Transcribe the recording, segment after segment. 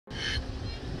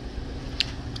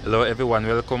Hello everyone,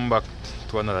 welcome back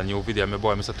to another new video. I'm your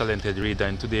boy Mr. Talented Reader.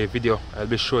 In today's video I'll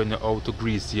be showing you how to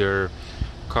grease your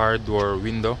car door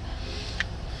window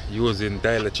using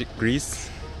dielectric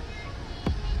grease.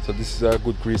 So this is a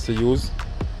good grease to use,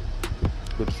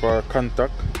 good for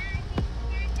contact,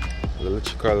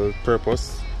 electrical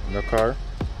purpose in the car.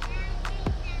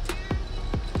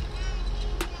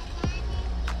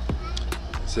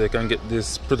 So you can get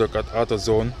this product at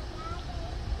AutoZone.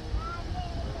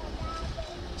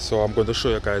 So I'm going to show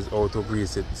you guys how to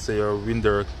grease it so your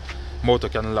window motor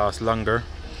can last longer.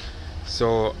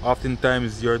 So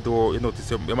oftentimes you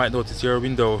might notice your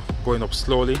window going up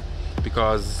slowly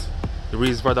because the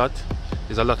reason for that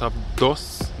is a lot of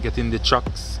dust getting the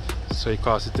tracks, so it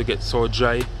causes it to get so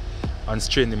dry and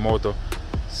strain the motor,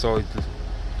 so it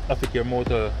affect your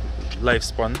motor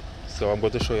lifespan. So I'm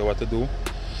going to show you what to do.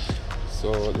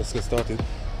 So let's get started.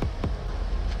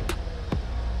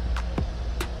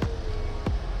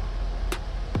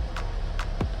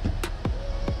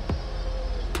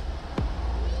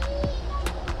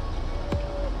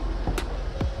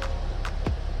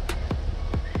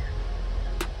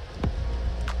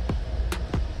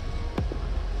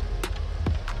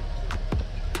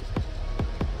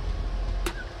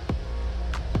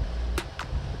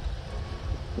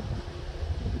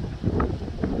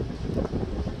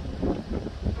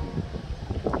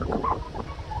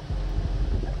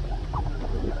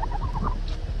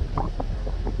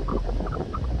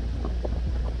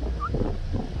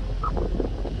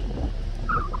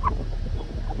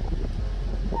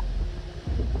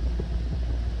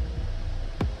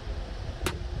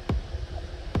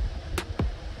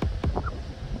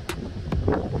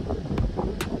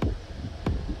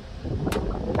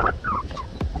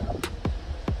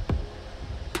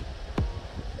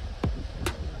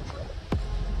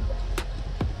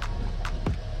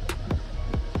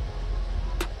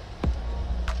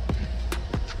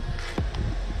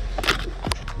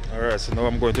 Alright, so now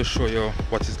I'm going to show you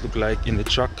what it looks like in the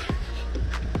truck.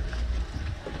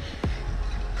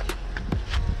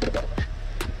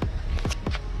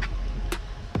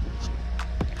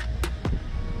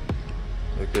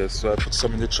 Okay, so I put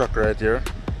some in the truck right here,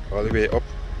 all the way up.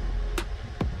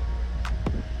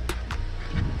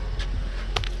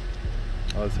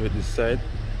 Also with this side.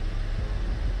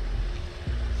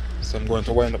 So I'm going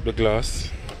to wind up the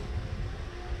glass.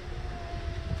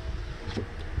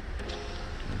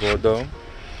 Go down.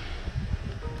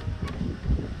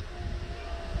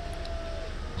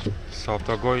 So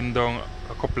after going down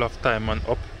a couple of times and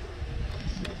up,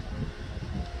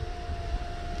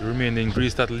 the remaining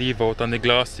grease that leave out on the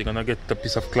glass, you're gonna get a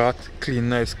piece of cloth,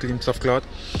 nice clean piece of cloth,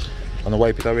 and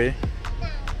wipe it away.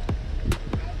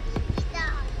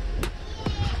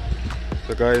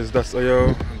 So guys, that's how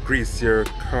you grease your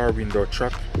car window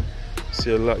truck, so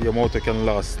your motor can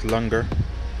last longer.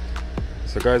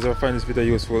 So guys, if you find this video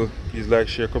useful, please like,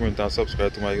 share, comment and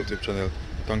subscribe to my YouTube channel.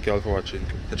 Thank you all for watching.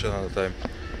 Catch you another time.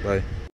 Bye.